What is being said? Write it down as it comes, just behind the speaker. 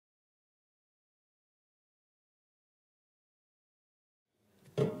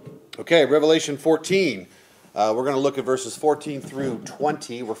Okay, Revelation 14. We're going to look at verses 14 through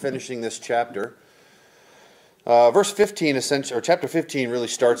 20. We're finishing this chapter. Verse 15, or chapter 15, really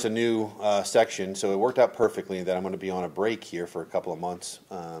starts a new section, so it worked out perfectly that I'm going to be on a break here for a couple of months.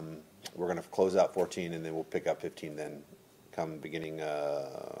 We're going to close out 14, and then we'll pick up 15 then come beginning, I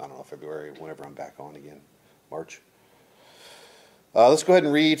don't know, February, whenever I'm back on again, March. Let's go ahead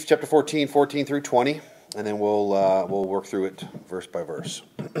and read chapter 14 through 20, and then we'll work through it verse by verse.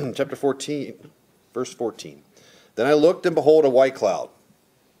 Chapter 14, verse 14. Then I looked, and behold, a white cloud,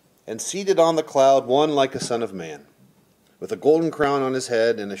 and seated on the cloud one like a son of man, with a golden crown on his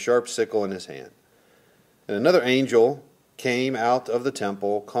head and a sharp sickle in his hand. And another angel came out of the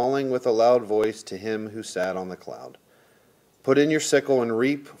temple, calling with a loud voice to him who sat on the cloud, "Put in your sickle and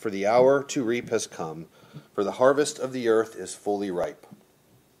reap, for the hour to reap has come, for the harvest of the earth is fully ripe."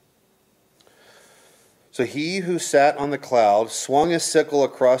 So he who sat on the cloud swung his sickle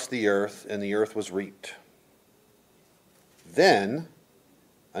across the earth, and the earth was reaped. Then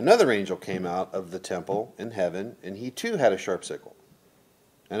another angel came out of the temple in heaven, and he too had a sharp sickle.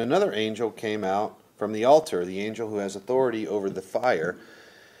 And another angel came out from the altar, the angel who has authority over the fire,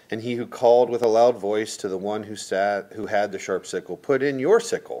 and he who called with a loud voice to the one who had the sharp sickle, "Put in your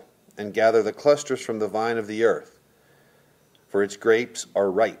sickle, and gather the clusters from the vine of the earth, for its grapes are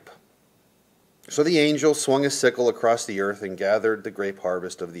ripe." So the angel swung his sickle across the earth and gathered the grape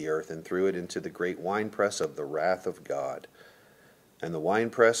harvest of the earth and threw it into the great winepress of the wrath of God. And the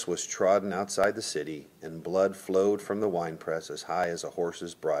winepress was trodden outside the city, and blood flowed from the winepress as high as a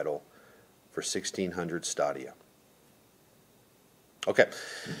horse's bridle for 1,600 stadia. Okay.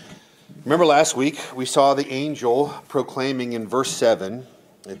 Remember last week we saw the angel proclaiming in verse 7.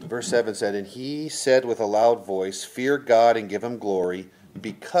 Verse 7 said, "And he said with a loud voice, 'Fear God and give him glory,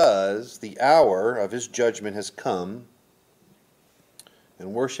 because the hour of his judgment has come,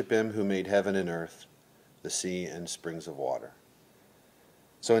 and worship him who made heaven and earth, the sea and springs of water.'"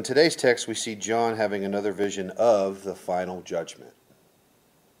 So in today's text we see John having another vision of the final judgment.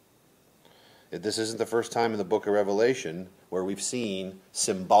 This isn't the first time in the book of Revelation where we've seen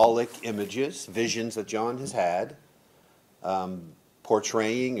symbolic images, visions that John has had,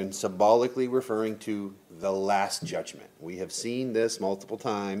 portraying and symbolically referring to the last judgment. We have seen this multiple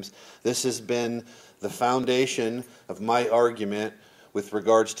times. This has been the foundation of my argument with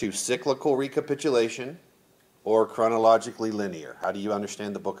regards to cyclical recapitulation or chronologically linear. How do you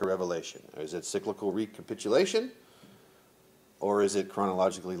understand the book of Revelation? Is it cyclical recapitulation, or is it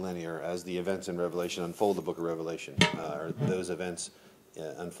chronologically linear as the events in Revelation unfold the book of Revelation, or those events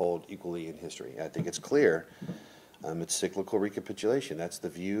unfold equally in history? I think it's clear. It's cyclical recapitulation. That's the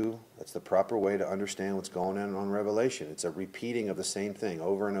view, that's the proper way to understand what's going on Revelation. It's a repeating of the same thing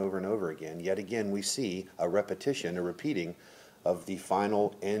over and over and over again. Yet again, we see a repetition, a repeating of the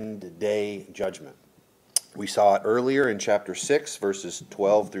final end day judgment. We saw it earlier in chapter 6, verses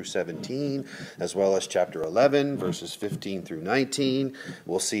 12 through 17, as well as chapter 11, verses 15 through 19.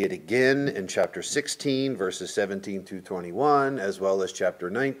 We'll see it again in chapter 16, verses 17 through 21, as well as chapter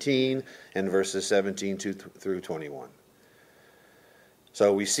 19 and verses 17 through 21.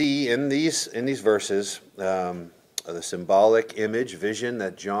 So we see in these verses the symbolic image, vision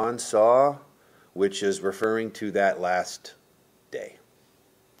that John saw, which is referring to that last day,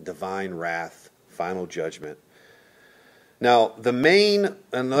 divine wrath, final judgment. Now, the main,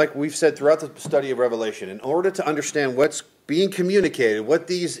 and like we've said throughout the study of Revelation, in order to understand what's being communicated, what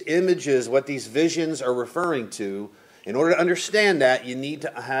these images, what these visions are referring to, in order to understand that, you need to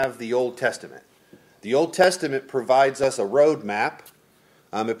have the Old Testament. The Old Testament provides us a roadmap.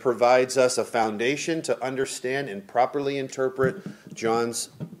 It provides us a foundation to understand and properly interpret John's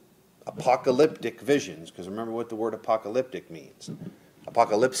apocalyptic visions, because remember what the word apocalyptic means.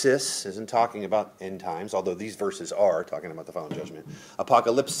 Apocalypsis isn't talking about end times, although these verses are talking about the final judgment.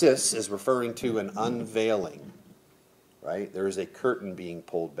 Apocalypsis is referring to an unveiling, right? There is a curtain being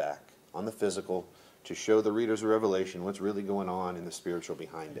pulled back on the physical to show the readers of Revelation what's really going on in the spiritual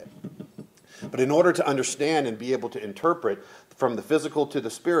behind it. But in order to understand and be able to interpret from the physical to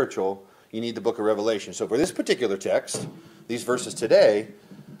the spiritual, you need the book of Revelation. So for this particular text, these verses today,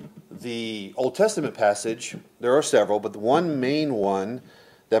 the Old Testament passage, there are several, but the one main one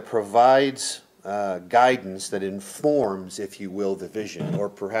that provides guidance, that informs, if you will, the vision, or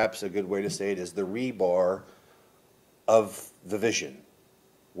perhaps a good way to say it is the rebar of the vision,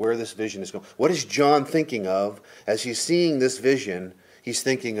 where this vision is going. What is John thinking of as he's seeing this vision? He's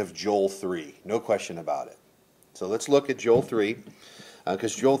thinking of Joel 3, no question about it. So let's look at Joel 3,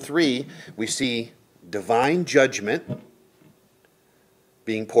 because Joel 3, we see divine judgment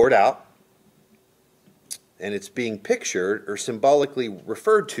being poured out. and it's being pictured or symbolically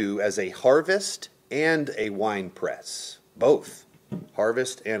referred to as a harvest and a wine press. Both.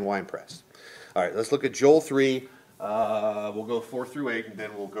 Harvest and wine press. All right, let's look at Joel 3. We'll go 4 through 8, and then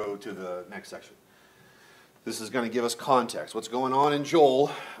we'll go to the next section. This is going to give us context. What's going on in Joel?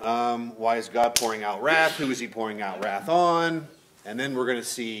 Why is God pouring out wrath? Who is he pouring out wrath on? And then we're going to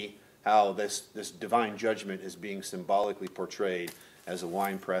see how this divine judgment is being symbolically portrayed as a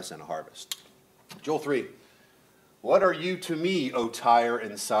wine press and a harvest. Joel 3. What are you to me, O Tyre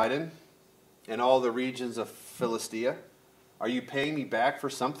and Sidon, and all the regions of Philistia? Are you paying me back for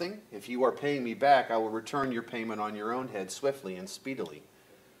something? If you are paying me back, I will return your payment on your own head swiftly and speedily.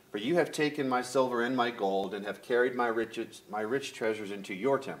 For you have taken my silver and my gold, and have carried my rich treasures into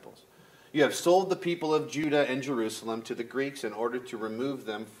your temples. You have sold the people of Judah and Jerusalem to the Greeks in order to remove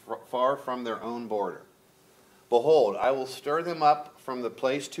them far from their own border. Behold, I will stir them up from the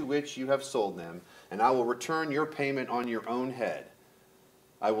place to which you have sold them, and I will return your payment on your own head.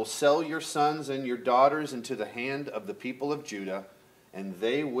 I will sell your sons and your daughters into the hand of the people of Judah, and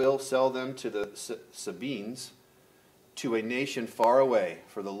they will sell them to the Sabeans, to a nation far away,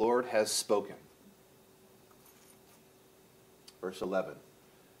 for the Lord has spoken. Verse 11.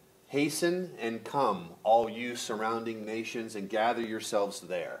 Hasten and come, all you surrounding nations, and gather yourselves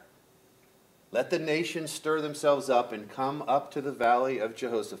there. Let the nations stir themselves up and come up to the valley of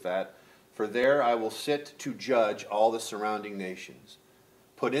Jehoshaphat, for there I will sit to judge all the surrounding nations.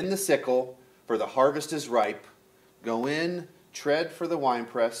 Put in the sickle, for the harvest is ripe. Go in, tread, for the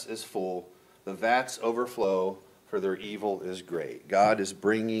winepress is full. The vats overflow, for their evil is great. God is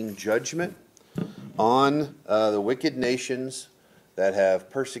bringing judgment on the wicked nations that have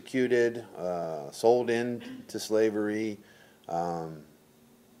persecuted, sold into slavery,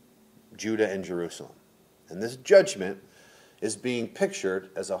 Judah and Jerusalem. And this judgment is being pictured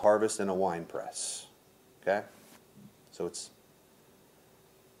as a harvest and a winepress. Okay? So it's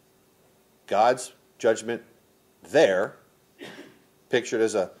God's judgment there, pictured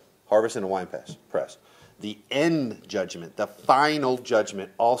as a harvest and a wine press. The end judgment, the final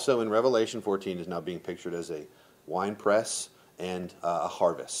judgment, also in Revelation 14, is now being pictured as a wine press and a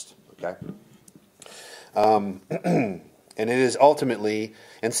harvest. Okay? And it is ultimately,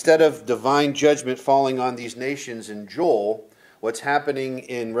 instead of divine judgment falling on these nations in Joel, what's happening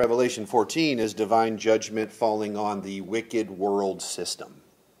in Revelation 14 is divine judgment falling on the wicked world system.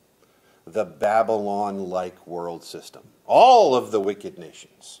 The Babylon-like world system. All of the wicked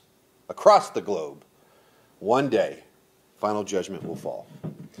nations across the globe. One day, final judgment will fall.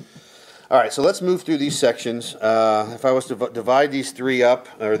 All right, so let's move through these sections. If I was to divide these three up,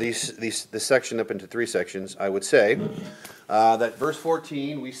 or this section up into three sections, I would say that verse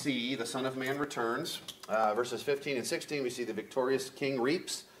 14, we see the Son of Man returns. Verses 15 and 16, we see the victorious king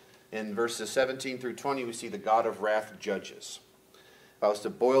reaps. In verses 17 through 20, we see the God of wrath judges. If I was to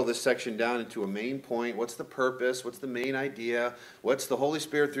boil this section down into a main point, what's the purpose? What's the main idea? What's the Holy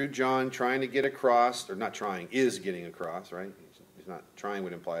Spirit through John trying to get across, or not trying, is getting across, right? He's not trying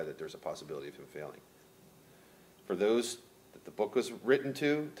would imply that there's a possibility of him failing. For those that the book was written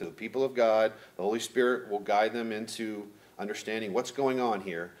to the people of God, the Holy Spirit will guide them into understanding what's going on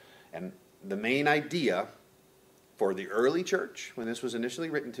here. And the main idea for the early church, when this was initially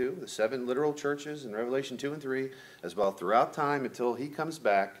written to, the 7 literal churches in Revelation 2 and 3, as well throughout time until he comes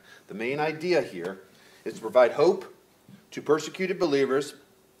back, the main idea here is to provide hope to persecuted believers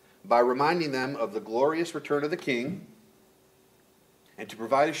by reminding them of the glorious return of the King, and to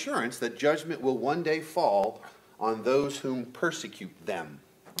provide assurance that judgment will one day fall on those whom persecute them.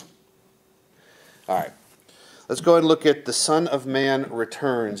 All right, let's go ahead and look at the Son of Man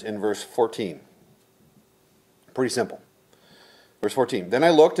returns in verse 14. Pretty simple. Verse 14. Then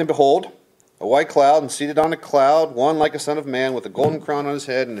I looked, and behold, a white cloud, and seated on a cloud, one like a son of man, with a golden crown on his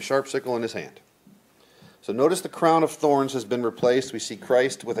head and a sharp sickle in his hand. So notice the crown of thorns has been replaced. We see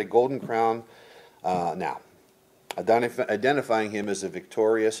Christ with a golden crown now, identifying him as a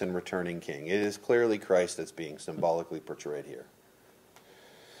victorious and returning king. It is clearly Christ that's being symbolically portrayed here.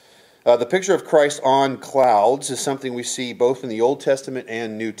 The picture of Christ on clouds is something we see both in the Old Testament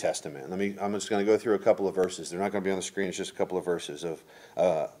and New Testament. I'm just going to go through a couple of verses. They're not going to be on the screen. It's just a couple of verses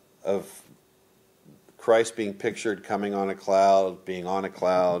of Christ being pictured coming on a cloud, being on a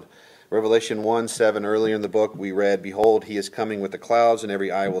cloud. Revelation 1:7, earlier in the book, we read, Behold, he is coming with the clouds, and every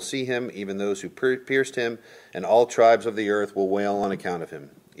eye will see him, even those who pierced him, and all tribes of the earth will wail on account of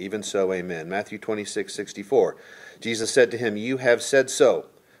him. Even so, amen. Matthew 26:64, Jesus said to him, You have said so.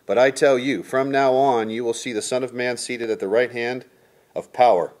 But I tell you, from now on you will see the Son of Man seated at the right hand of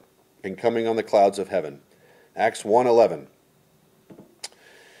power and coming on the clouds of heaven. Acts 1:11.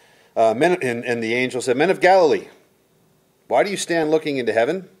 And the angel said, "Men of Galilee, why do you stand looking into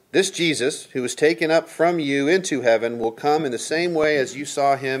heaven? This Jesus, who was taken up from you into heaven, will come in the same way as you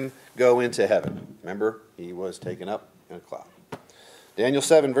saw him go into heaven." Remember, he was taken up in a cloud. Daniel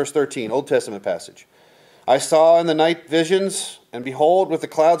 7, verse 13, Old Testament passage. "I saw in the night visions, and behold, with the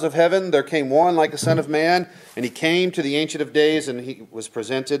clouds of heaven there came one like a son of man, and he came to the Ancient of Days, and he was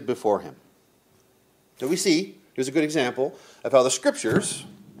presented before him." So we see, here's a good example of how the Scriptures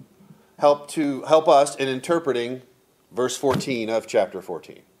help us in interpreting verse 14 of chapter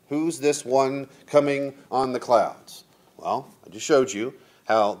 14. Who's this one coming on the clouds? Well, I just showed you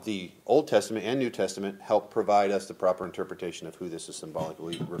how the Old Testament and New Testament help provide us the proper interpretation of who this is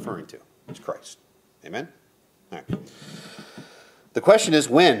symbolically referring to. It's Christ. Amen? All right. The question is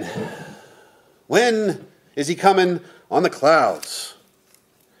when? When is he coming on the clouds?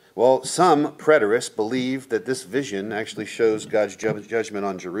 Well, some preterists believe that this vision actually shows God's judgment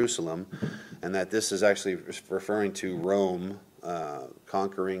on Jerusalem, and that this is actually referring to Rome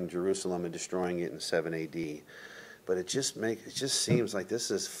conquering Jerusalem and destroying it in 7 AD. But it just seems like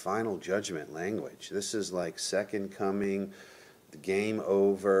this is final judgment language. This is like second coming, the game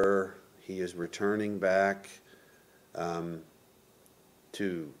over. He is returning back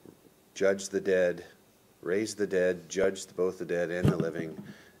to judge the dead, raise the dead, judge both the dead and the living.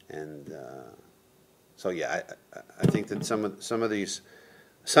 And so, yeah, I think that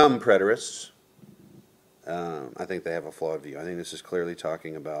some preterists, I think they have a flawed view. I think this is clearly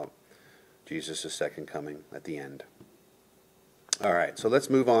talking about Jesus' second coming at the end. All right, so let's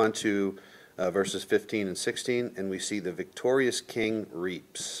move on to verses 15 and 16, and we see the victorious king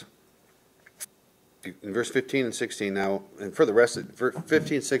reaps. In verse 15 and 16 now, and for the rest of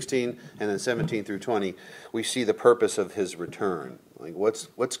 15, 16, and then 17 through 20, we see the purpose of his return. Like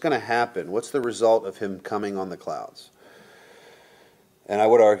what's going to happen? What's the result of him coming on the clouds? And I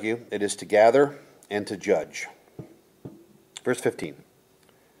would argue it is to gather and to judge. Verse 15.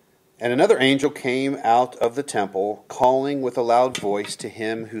 "And another angel came out of the temple, calling with a loud voice to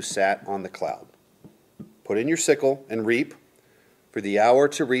him who sat on the cloud. 'Put in your sickle and reap, for the hour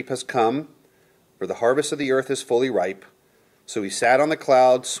to reap has come, for the harvest of the earth is fully ripe.' So he sat on the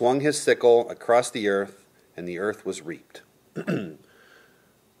cloud, swung his sickle across the earth, and the earth was reaped."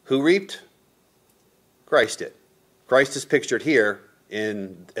 Who reaped? Christ did. Christ is pictured here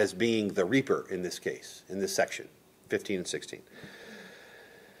as being the reaper in this case, in this section, 15 and 16.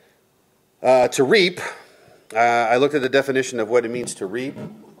 To reap, I looked at the definition of what it means to reap.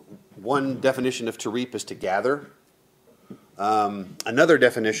 One definition of to reap is to gather. Another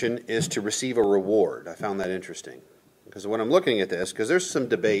definition is to receive a reward. I found that interesting. Because when I'm looking at this, because there's some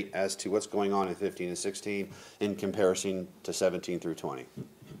debate as to what's going on in 15 and 16 in comparison to 17 through 20.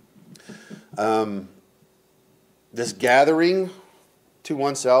 This gathering to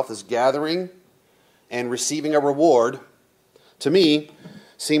oneself, this gathering and receiving a reward, to me,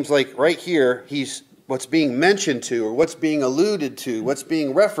 seems like right here, what's being mentioned to, or what's being alluded to, what's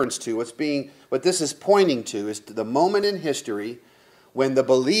being referenced to, what this is pointing to is to the moment in history when the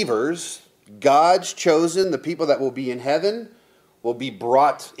believers, God's chosen, the people that will be in heaven, will be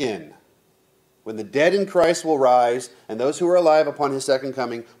brought in. When the dead in Christ will rise, and those who are alive upon his second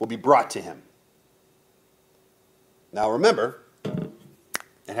coming will be brought to him. Now remember,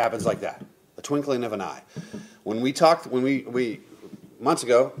 it happens like that, a twinkling of an eye. Months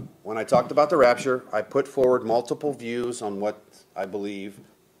ago, when I talked about the rapture, I put forward multiple views on what I believe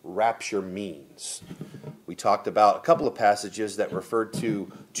rapture means. We talked about a couple of passages that referred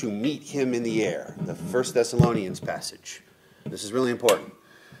to meet him in the air, the 1 Thessalonians passage. This is really important,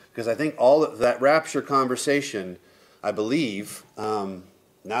 because I think all of that rapture conversation, I believe, when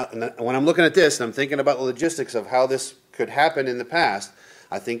I'm looking at this and I'm thinking about the logistics of how this could happen in the past,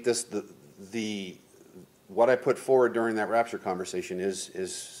 I think what I put forward during that rapture conversation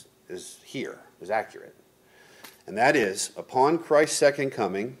is accurate. And that is, upon Christ's second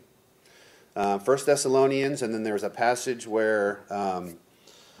coming, 1 Thessalonians, and then there's a passage where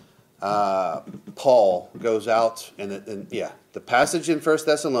Paul goes out, the passage in 1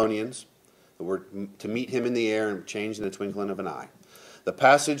 Thessalonians, the word to meet him in the air and change in the twinkling of an eye. The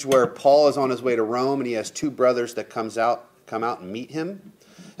passage where Paul is on his way to Rome and he has two brothers that come out and meet him,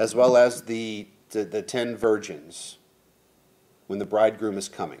 as well as the 10 virgins when the bridegroom is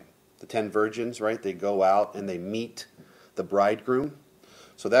coming. The 10 virgins, right, they go out and they meet the bridegroom.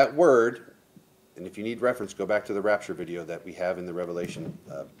 So that word, and if you need reference, go back to the rapture video that we have in the Revelation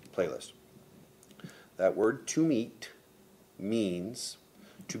playlist. That word to meet means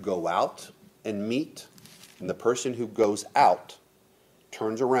to go out and meet, and the person who goes out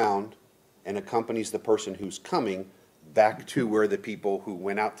turns around and accompanies the person who's coming back to where the people who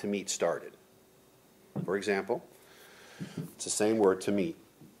went out to meet started. For example, it's the same word, to meet.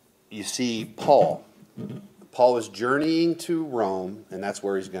 You see Paul. Paul is journeying to Rome, and that's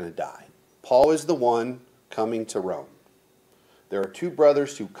where he's going to die. Paul is the one coming to Rome. There are two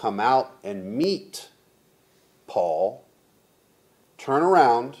brothers who come out and meet Paul, turn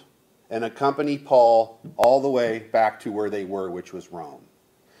around, and accompany Paul all the way back to where they were, which was Rome.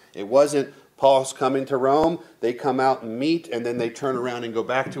 It wasn't Paul's coming to Rome, they come out and meet, and then they turn around and go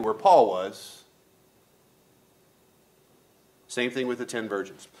back to where Paul was. Same thing with the 10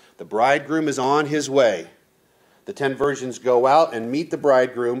 virgins. The bridegroom is on his way. The 10 virgins go out and meet the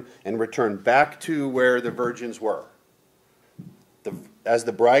bridegroom and return back to where the virgins were. As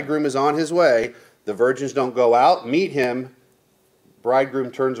the bridegroom is on his way, the virgins don't go out, meet him, bridegroom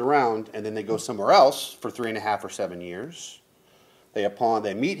turns around, and then they go somewhere else for 3.5 or 7 years. They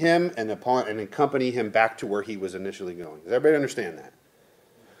meet him and accompany him back to where he was initially going. Does everybody understand that?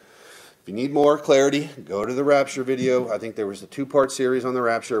 If you need more clarity, go to the rapture video. I think there was a 2-part series on the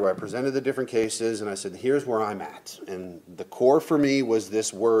rapture where I presented the different cases, and I said, here's where I'm at. And the core for me was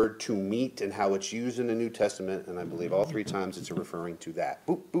this word, to meet, and how it's used in the New Testament, and I believe all 3 times it's referring to that.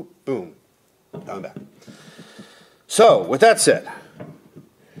 Boop, boop, boom. Coming back. So, with that said,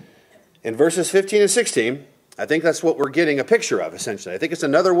 in verses 15 and 16, I think that's what we're getting a picture of, essentially. I think it's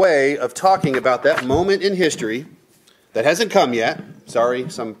another way of talking about that moment in history that hasn't come yet. Sorry,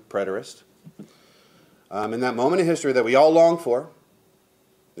 some preterist. In that moment in history that we all long for.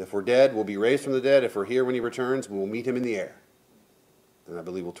 If we're dead, we'll be raised from the dead. If we're here when he returns, we will meet him in the air. And I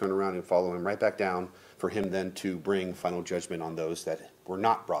believe we'll turn around and follow him right back down for him then to bring final judgment on those that were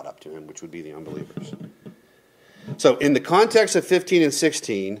not brought up to him, which would be the unbelievers. So in the context of 15 and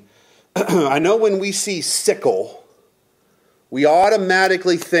 16, I know when we see sickle, we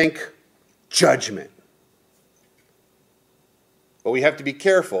automatically think judgment. But we have to be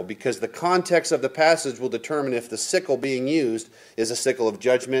careful because the context of the passage will determine if the sickle being used is a sickle of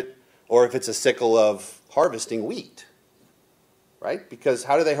judgment or if it's a sickle of harvesting wheat. Right? Because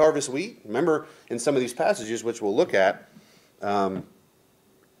how do they harvest wheat? Remember in some of these passages, which we'll look at,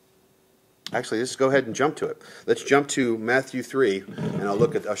 actually, let's go ahead and jump to it. Let's jump to Matthew 3, and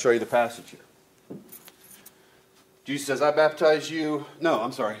I'll show you the passage here. Jesus says, I baptize you. No,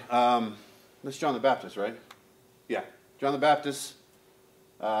 I'm sorry. That's John the Baptist, right? Yeah. John the Baptist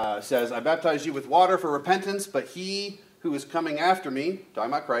says, I baptize you with water for repentance, but he who is coming after me, talking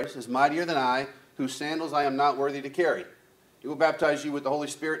about Christ, is mightier than I, whose sandals I am not worthy to carry. He will baptize you with the Holy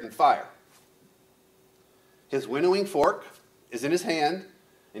Spirit and fire. His winnowing fork is in his hand,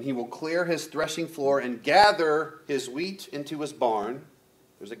 and he will clear his threshing floor and gather his wheat into his barn.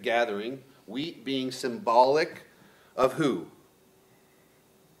 There's a gathering. Wheat being symbolic of who?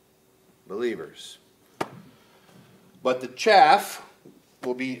 Believers. But the chaff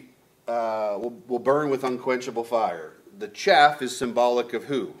will burn with unquenchable fire. The chaff is symbolic of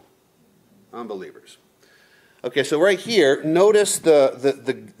who? Unbelievers. Okay, so right here, notice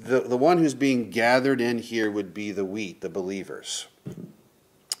the one who's being gathered in here would be the wheat, the believers.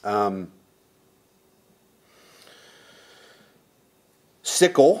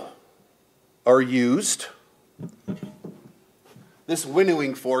 Sickle are used. This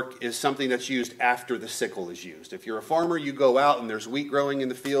winnowing fork is something that's used after the sickle is used. If you're a farmer, you go out and there's wheat growing in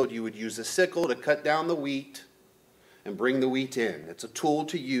the field, you would use a sickle to cut down the wheat and bring the wheat in. It's a tool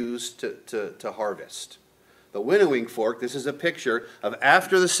to use to harvest. The winnowing fork, this is a picture of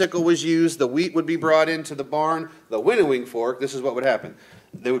after the sickle was used, the wheat would be brought into the barn. The winnowing fork, this is what would happen.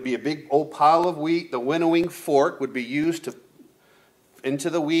 There would be a big old pile of wheat. The winnowing fork would be used into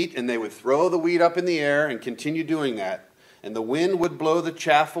the wheat, and they would throw the wheat up in the air and continue doing that. And the wind would blow the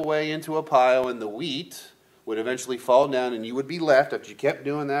chaff away into a pile, and the wheat would eventually fall down, and you would be left, after you kept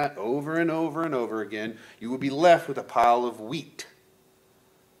doing that over and over and over again, you would be left with a pile of wheat.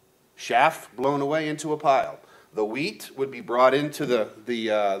 Chaff blown away into a pile. The wheat would be brought into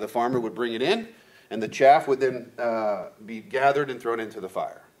the farmer would bring it in, and the chaff would then be gathered and thrown into the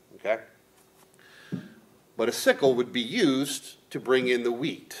fire. Okay? But a sickle would be used to bring in the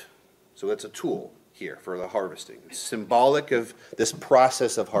wheat. So that's a tool here for the harvesting. It's symbolic of this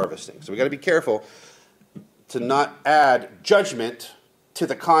process of harvesting. So we've got to be careful to not add judgment to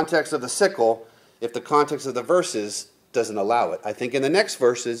the context of the sickle if the context of the verses doesn't allow it. I think in the next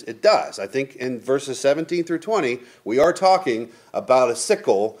verses it does. I think in verses 17 through 20 we are talking about a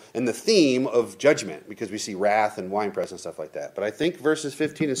sickle and the theme of judgment because we see wrath and winepress and stuff like that. But I think verses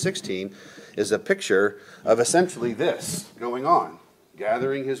 15 and 16 is a picture of essentially this going on.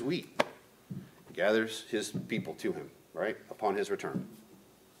 Gathering his wheat. Gathers his people to him, right, upon his return.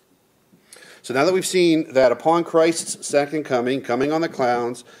 So now that we've seen that upon Christ's second coming on the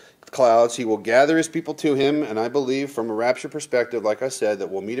clouds, he will gather his people to him, and I believe from a rapture perspective, like I said,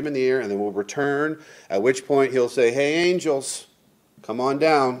 that we'll meet him in the air, and then we'll return, at which point he'll say, hey, angels, come on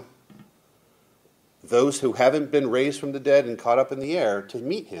down. Those who haven't been raised from the dead and caught up in the air to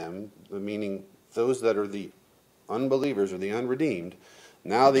meet him, meaning those that are the unbelievers or the unredeemed,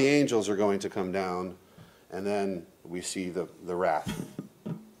 now the angels are going to come down, and then we see the wrath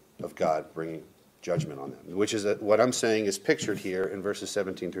of God bringing judgment on them, which is what I'm saying is pictured here in verses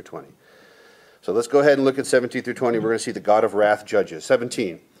 17 through 20. So let's go ahead and look at 17 through 20. We're going to see the God of wrath judges.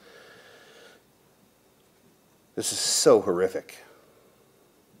 17. This is so horrific.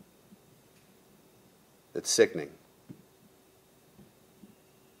 It's sickening.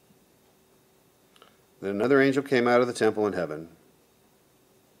 Then another angel came out of the temple in heaven,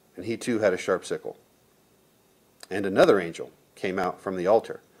 and he too had a sharp sickle. And another angel came out from the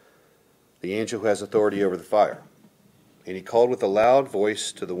altar, the angel who has authority over the fire. And he called with a loud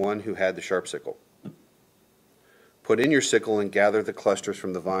voice to the one who had the sharp sickle, put in your sickle and gather the clusters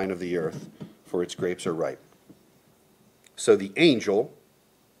from the vine of the earth, for its grapes are ripe. So the angel,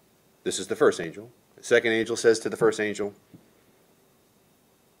 this is the first angel, the second angel says to the first angel,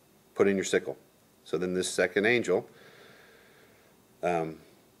 put in your sickle. So then this second angel, the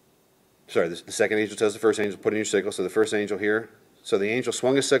second angel tells the first angel, put in your sickle. So the first angel here, so the angel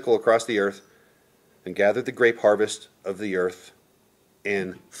swung a sickle across the earth and gathered the grape harvest of the earth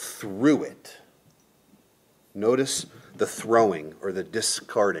and threw it. Notice the throwing or the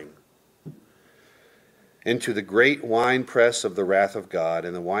discarding. Into the great winepress of the wrath of God.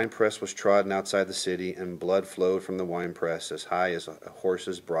 And the winepress was trodden outside the city, and blood flowed from the winepress as high as a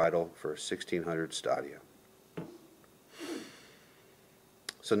horse's bridle for 1,600 stadia.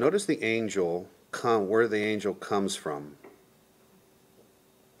 So notice the angel, where the angel comes from.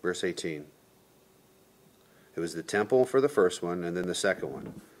 Verse 18. It was the temple for the first one, and then the second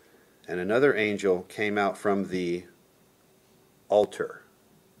one. And another angel came out from the altar.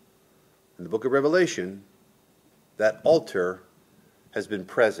 In the book of Revelation, that altar has been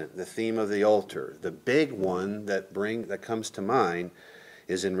present. The theme of the altar. The big one that comes to mind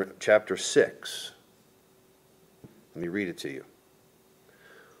is in chapter 6. Let me read it to you.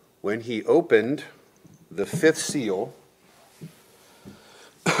 When he opened the fifth seal,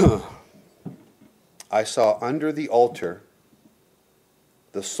 I saw under the altar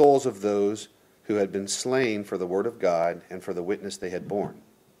the souls of those who had been slain for the word of God and for the witness they had borne.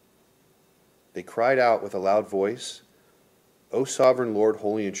 They cried out with a loud voice, O sovereign Lord,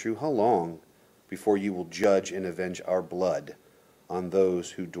 holy and true, how long before you will judge and avenge our blood on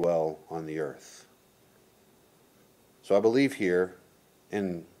those who dwell on the earth? So I believe here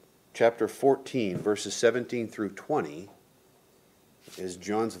in chapter 14, verses 17 through 20, is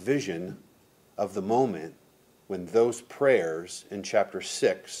John's vision of the moment when those prayers in chapter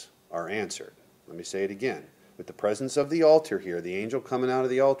 6 are answered. Let me say it again. With the presence of the altar here, the angel coming out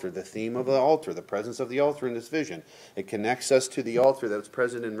of the altar, the theme of the altar, the presence of the altar in this vision, it connects us to the altar that was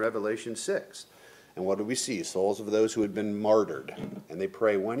present in Revelation 6. And what do we see? Souls of those who had been martyred. And they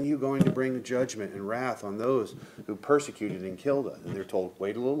pray, when are you going to bring judgment and wrath on those who persecuted and killed us? And they're told,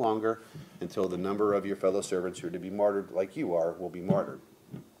 wait a little longer until the number of your fellow servants who are to be martyred like you are will be martyred.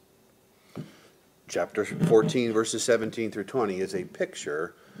 Chapter 14, verses 17 through 20 is a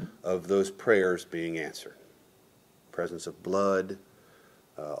picture of those prayers being answered. Presence of blood,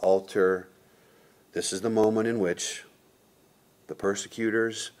 altar. This is the moment in which the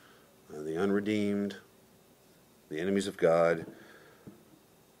persecutors, the unredeemed, the enemies of God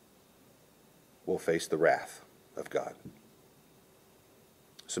will face the wrath of God.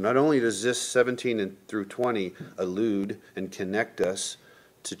 So not only does this 17 through 20 allude and connect us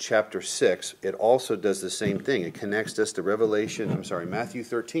to chapter 6, it also does the same thing. It connects us to Matthew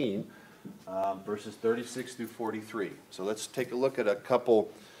 13, verses 36 through 43. So let's take a look at a couple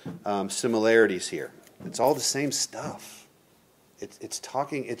similarities here. It's all the same stuff. It's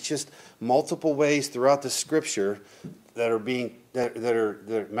just multiple ways throughout the Scripture that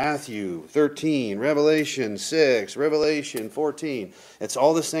are Matthew 13, Revelation 6, Revelation 14. It's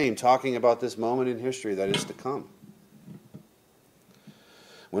all the same, talking about this moment in history that is to come.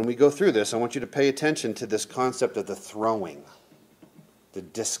 When we go through this, I want you to pay attention to this concept of the throwing, the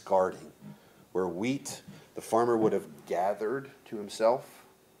discarding, where wheat, the farmer would have gathered to himself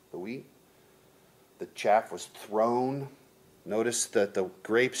the wheat. The chaff was thrown. Notice that the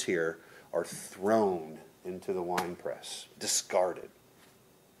grapes here are thrown into the winepress, discarded.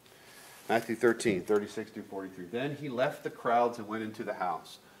 Matthew 13, 36 through 43. Then he left the crowds and went into the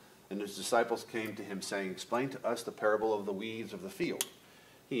house. And his disciples came to him, saying, explain to us the parable of the weeds of the field.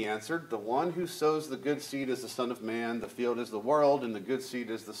 He answered, "The one who sows the good seed is the Son of Man, the field is the world, and the good seed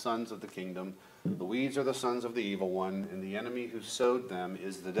is the sons of the kingdom. The weeds are the sons of the evil one, and the enemy who sowed them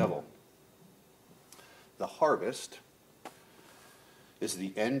is the devil. The harvest is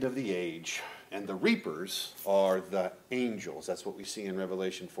the end of the age, and the reapers are the angels." That's what we see in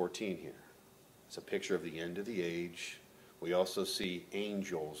Revelation 14 here. It's a picture of the end of the age. We also see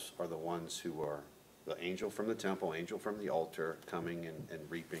angels are the ones who are the angel from the temple, angel from the altar, coming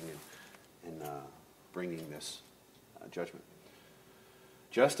and reaping and bringing this judgment.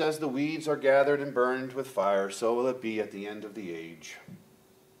 "Just as the weeds are gathered and burned with fire, so will it be at the end of the age.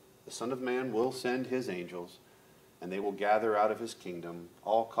 The Son of Man will send his angels, and they will gather out of his kingdom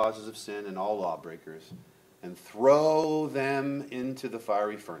all causes of sin and all lawbreakers, and throw them into the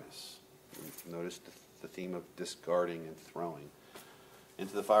fiery furnace." Notice the theme of discarding and throwing.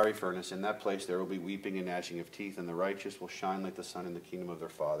 "Into the fiery furnace. In that place there will be weeping and gnashing of teeth, and the righteous will shine like the sun in the kingdom of their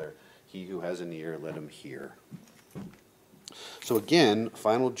Father. He who has an ear, let him hear." So again,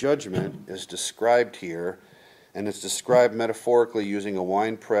 final judgment is described here, and it's described metaphorically using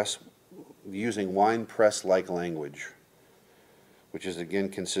wine press-like language, which is again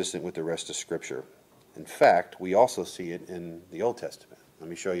consistent with the rest of Scripture. In fact, we also see it in the Old Testament.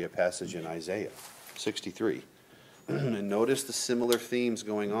 Let me show you a passage in Isaiah 63. And notice the similar themes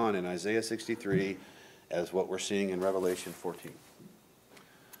going on in Isaiah 63 as what we're seeing in Revelation 14.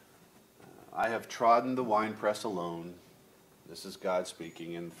 "I have trodden the winepress alone." This is God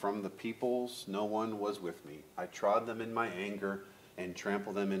speaking. "And from the peoples no one was with me. I trod them in my anger and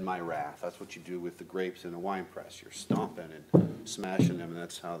trampled them in my wrath." That's what you do with the grapes in a winepress. You're stomping and smashing them, and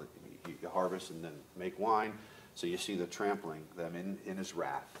that's how you harvest and then make wine. So you see the trampling them in his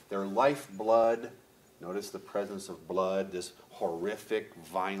wrath. "Their lifeblood," notice the presence of blood, this horrific,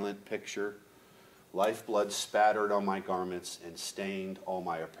 violent picture. "Lifeblood spattered on my garments and stained all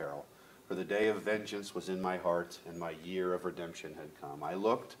my apparel. For the day of vengeance was in my heart, and my year of redemption had come. I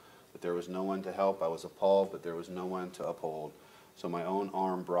looked, but there was no one to help. I was appalled, but there was no one to uphold. So my own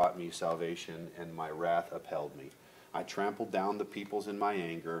arm brought me salvation, and my wrath upheld me. I trampled down the peoples in my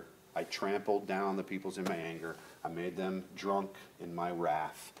anger. I made them drunk in my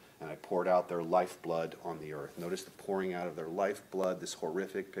wrath, and I poured out their lifeblood on the earth." Notice the pouring out of their lifeblood, this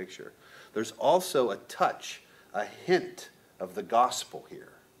horrific picture. There's also a touch, a hint of the gospel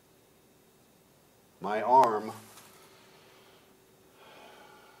here. My arm,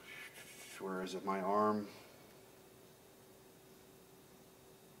 where is it? My arm.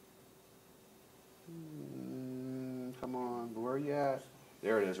 Come on, where are you at?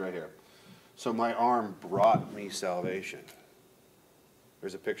 There it is, right here. "So my arm brought me salvation."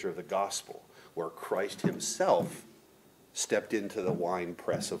 There's a picture of the gospel where Christ himself stepped into the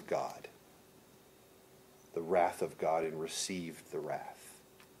winepress of God, the wrath of God, and received the wrath.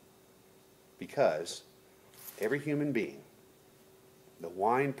 Because every human being, the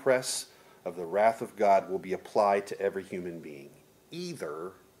winepress of the wrath of God will be applied to every human being.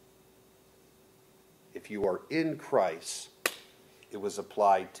 Either, if you are in Christ, it was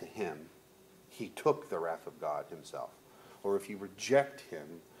applied to him. He took the wrath of God himself. Or if you reject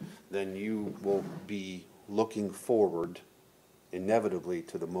him, then you will be looking forward inevitably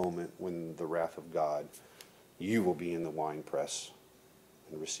to the moment when the wrath of God, you will be in the winepress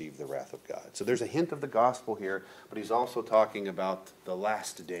and receive the wrath of God. So there's a hint of the gospel here, but he's also talking about the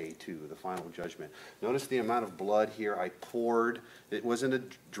last day too, the final judgment. Notice the amount of blood here I poured. It wasn't a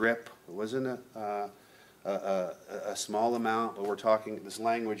drip. It wasn't a small amount, but we're talking, this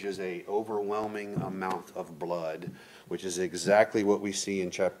language is a overwhelming amount of blood, which is exactly what we see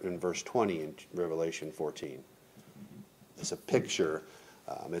in verse 20 in Revelation 14. It's a picture.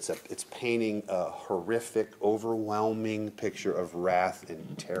 It's painting a horrific, overwhelming picture of wrath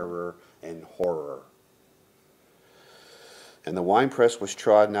and terror and horror. "And the winepress was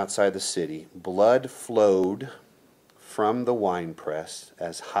trodden outside the city. Blood flowed from the winepress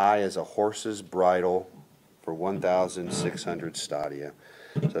as high as a horse's bridle for 1,600 stadia."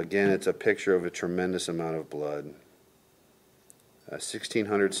 So again, it's a picture of a tremendous amount of blood.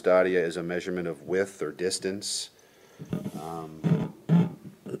 1,600 stadia is a measurement of width or distance.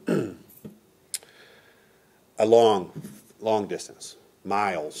 A long distance,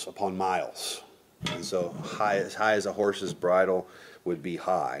 miles upon miles. And so as high as a horse's bridle would be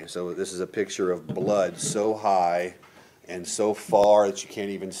high. So this is a picture of blood so high and so far that you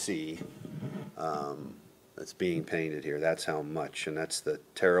can't even see. That's being painted here. That's how much, and that's the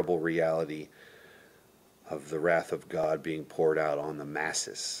terrible reality of the wrath of God being poured out on the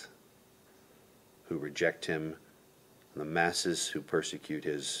masses who reject him, the masses who persecute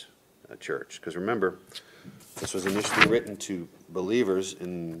his church. Because remember, This was initially written to believers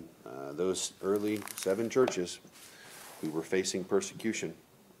in those early 7 churches who were facing persecution,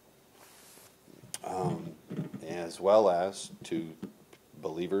 as well as to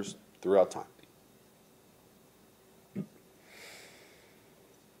believers throughout time.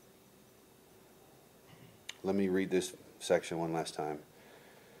 Let me read this section one last time,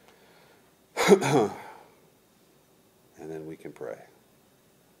 and then we can pray.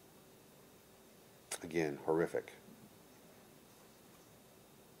 Again, horrific.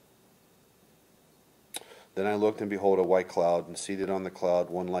 Then I looked, and behold, a white cloud, and seated on the cloud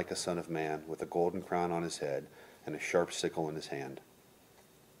one like a son of man, with a golden crown on his head, and a sharp sickle in his hand.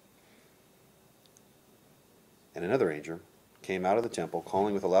 And another angel came out of the temple,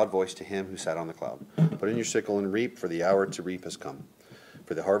 calling with a loud voice to him who sat on the cloud, "Put in your sickle and reap, for the hour to reap has come,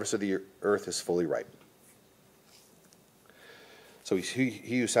 for the harvest of the earth is fully ripe." So he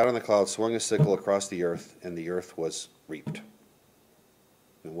who sat on the cloud swung a sickle across the earth, and the earth was reaped.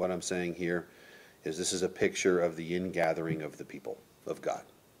 And what I'm saying here is this is a picture of the ingathering of the people of God,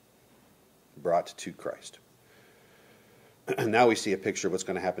 brought to Christ. And now we see a picture of what's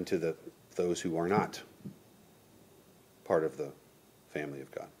going to happen to those who are not part of the family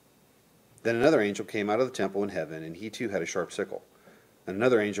of God. Then another angel came out of the temple in heaven, and he too had a sharp sickle. And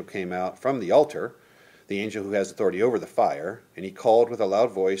another angel came out from the altar, the angel who has authority over the fire, and he called with a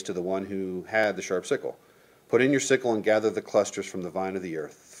loud voice to the one who had the sharp sickle, "Put in your sickle and gather the clusters from the vine of the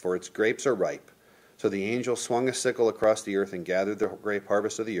earth, for its grapes are ripe." So the angel swung a sickle across the earth and gathered the grape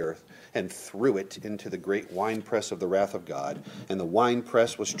harvest of the earth and threw it into the great winepress of the wrath of God. And the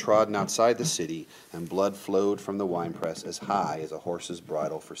winepress was trodden outside the city, and blood flowed from the winepress as high as a horse's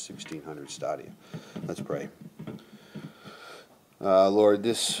bridle for 1,600 stadia. Let's pray. Lord,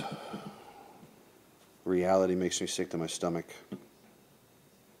 this reality makes me sick to my stomach.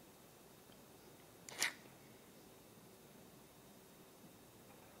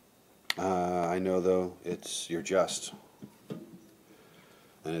 I know, though, you're just,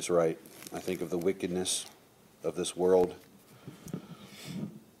 and it's right. I think of the wickedness of this world,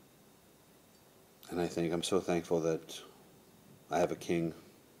 and I think I'm so thankful that I have a king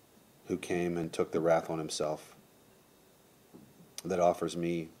who came and took the wrath on himself, that offers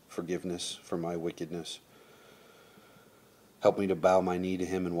me forgiveness for my wickedness. Help me to bow my knee to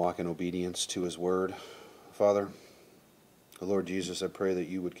him and walk in obedience to his word. Father, Lord Jesus, I pray that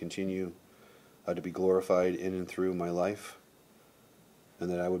you would continue to be glorified in and through my life, and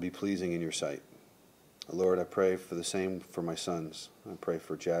that I would be pleasing in your sight. Lord, I pray for the same for my sons. I pray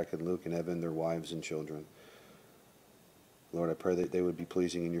for Jack and Luke and Evan, their wives and children. Lord, I pray that they would be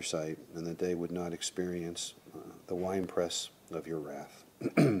pleasing in your sight, and that they would not experience the winepress of your wrath.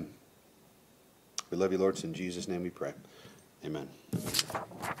 We love you, Lord. It's in Jesus' name we pray. Amen.